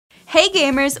Hey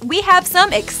gamers, we have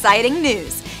some exciting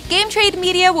news. Game Trade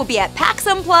Media will be at Pax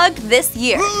Unplugged this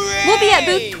year. Hooray! We'll be at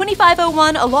booth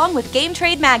 2501 along with Game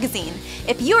Trade Magazine.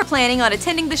 If you are planning on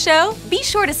attending the show, be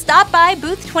sure to stop by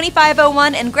booth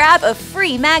 2501 and grab a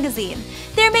free magazine.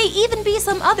 There may even be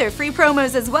some other free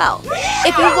promos as well.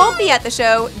 If you won't be at the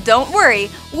show, don't worry.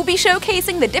 We'll be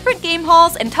showcasing the different game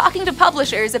halls and talking to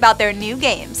publishers about their new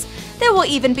games. There will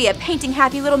even be a Painting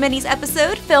Happy Little Minis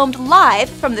episode filmed live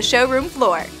from the showroom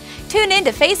floor. Tune in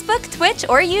to Facebook, Twitch,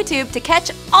 or YouTube to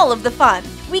catch all of the fun.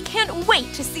 We can't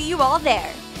wait to see you all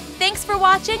there. Thanks for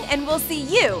watching, and we'll see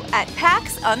you at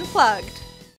PAX Unplugged.